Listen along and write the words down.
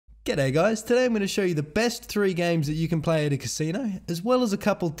G'day guys, today I'm going to show you the best 3 games that you can play at a casino, as well as a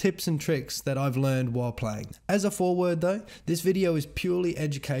couple tips and tricks that I've learned while playing. As a foreword though, this video is purely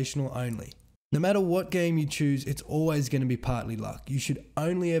educational only. No matter what game you choose, it's always going to be partly luck. You should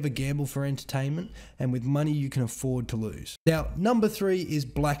only ever gamble for entertainment and with money you can afford to lose. Now, number 3 is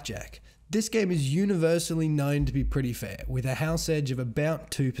Blackjack. This game is universally known to be pretty fair, with a house edge of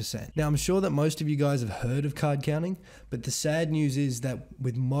about 2%. Now, I'm sure that most of you guys have heard of card counting, but the sad news is that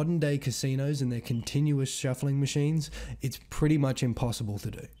with modern day casinos and their continuous shuffling machines, it's pretty much impossible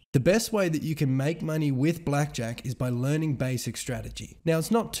to do. The best way that you can make money with Blackjack is by learning basic strategy. Now,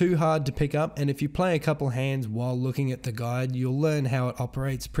 it's not too hard to pick up, and if you play a couple hands while looking at the guide, you'll learn how it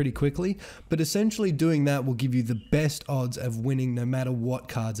operates pretty quickly, but essentially doing that will give you the best odds of winning no matter what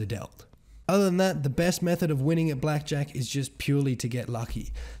cards are dealt. Other than that, the best method of winning at Blackjack is just purely to get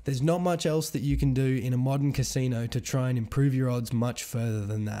lucky. There's not much else that you can do in a modern casino to try and improve your odds much further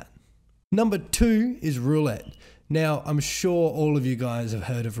than that. Number 2 is Roulette. Now, I'm sure all of you guys have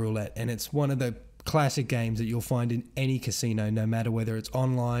heard of Roulette, and it's one of the classic games that you'll find in any casino, no matter whether it's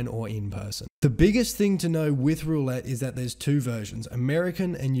online or in person. The biggest thing to know with Roulette is that there's 2 versions,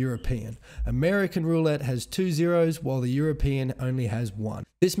 American and European. American Roulette has 2 zeros, while the European only has 1.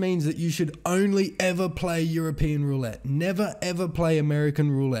 This means that you should only ever play European Roulette. Never ever play American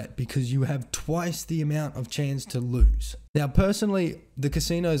Roulette, because you have twice the amount of chance to lose. Now, personally, the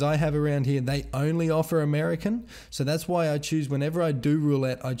casinos I have around here, they only offer American. So that's why I choose, whenever I do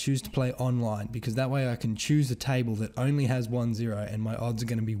Roulette, I choose to play online, because that way I can choose a table that only has 1 zero and my odds are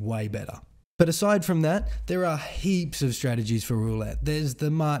going to be way better. But aside from that, there are heaps of strategies for Roulette. There's the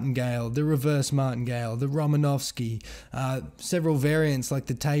martingale, the reverse martingale, the Romanovsky, several variants like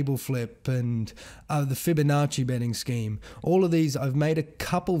the table flip and the Fibonacci betting scheme. All of these I've made a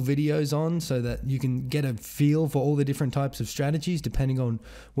couple videos on so that you can get a feel for all the different types of strategies, depending on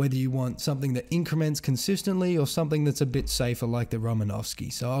whether you want something that increments consistently or something that's a bit safer like the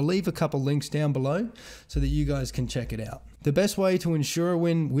Romanovsky. So I'll leave a couple links down below so that you guys can check it out. The best way to ensure a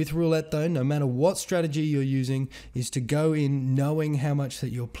win with Roulette though, no matter what strategy you're using, is to go in knowing how much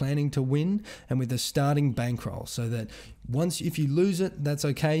that you're planning to win and with a starting bankroll, so that if you lose it, that's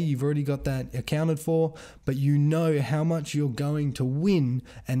okay, you've already got that accounted for, but you know how much you're going to win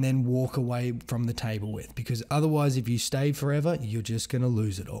and then walk away from the table with, because otherwise if you stay forever, you're just going to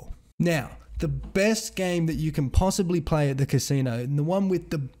lose it all. Now, the best game that you can possibly play at the casino, and the one with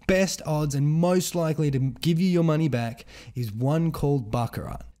the best odds and most likely to give you your money back, is one called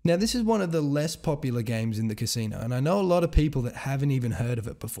Baccarat. Now, this is one of the less popular games in the casino, and I know a lot of people that haven't even heard of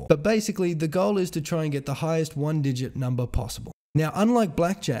it before. But basically, the goal is to try and get the highest 1-digit number possible. Now, unlike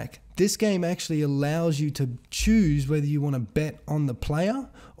Blackjack, this game actually allows you to choose whether you want to bet on the player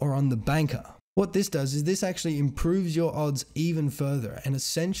or on the banker. What this does is this actually improves your odds even further and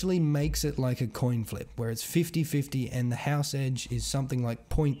essentially makes it like a coin flip, where it's 50-50 and the house edge is something like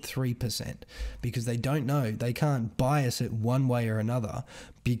 0.3%, because they don't know, they can't bias it one way or another,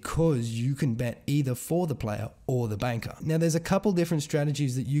 because you can bet either for the player or the banker. Now, there's a couple different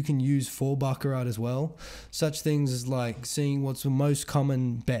strategies that you can use for Baccarat as well, such things as like seeing what's the most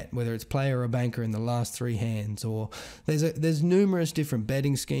common bet, whether it's player or banker in the last 3 hands, or there's numerous different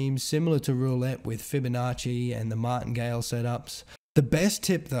betting schemes similar to Roulette with Fibonacci and the martingale setups. The best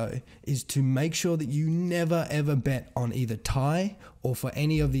tip though is to make sure that you never ever bet on either tie or for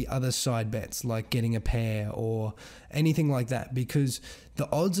any of the other side bets, like getting a pair or anything like that, because the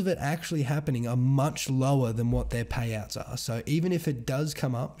odds of it actually happening are much lower than what their payouts are. So even if it does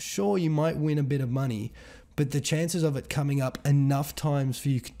come up, sure, you might win a bit of money, but the chances of it coming up enough times for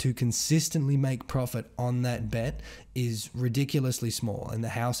you to consistently make profit on that bet is ridiculously small, and the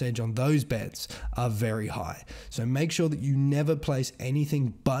house edge on those bets are very high. So make sure that you never place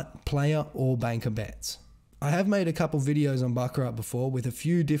anything but player or banker bets. I have made a couple videos on Baccarat before with a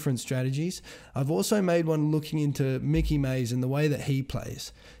few different strategies. I've also made one looking into Mickey Mays and the way that he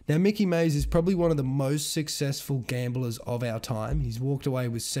plays. Now, Mickey Mays is probably one of the most successful gamblers of our time. He's walked away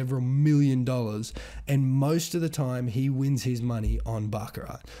with several $1 million, and most of the time he wins his money on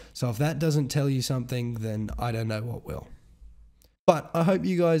Baccarat. So if that doesn't tell you something, then I don't know what will. But I hope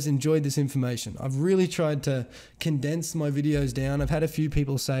you guys enjoyed this information. I've really tried to condense my videos down. I've had a few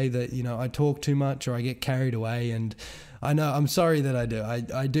people say that, you know, I talk too much or I get carried away, and I know, I'm sorry that I do.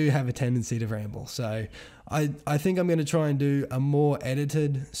 I do have a tendency to ramble. So I think I'm going to try and do a more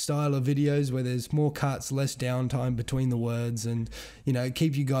edited style of videos where there's more cuts, less downtime between the words, and, you know,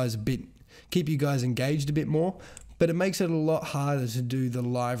 keep you guys engaged a bit more. But it makes it a lot harder to do the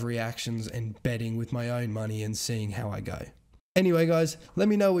live reactions and betting with my own money and seeing how I go. Anyway guys, let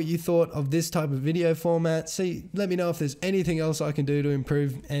me know what you thought of this type of video format. Let me know if there's anything else I can do to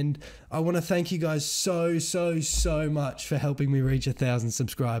improve, and I want to thank you guys so much for helping me reach 1,000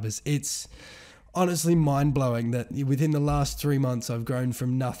 subscribers. It's honestly mind-blowing that within the last 3 months I've grown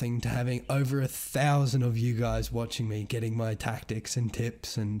from nothing to having over 1,000 of you guys watching me, getting my tactics and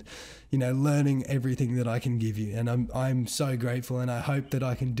tips and, you know, learning everything that I can give you. And I'm so grateful, and I hope that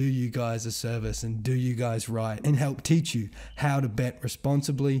I can do you guys a service and do you guys right and help teach you how to bet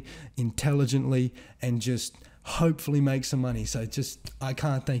responsibly, intelligently, and just hopefully make some money. So I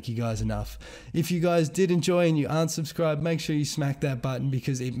can't thank you guys enough. If you guys did enjoy and you aren't subscribed, make sure you smack that button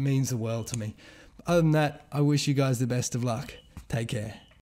because it means the world to me. Other than that, I wish you guys the best of luck. Take care.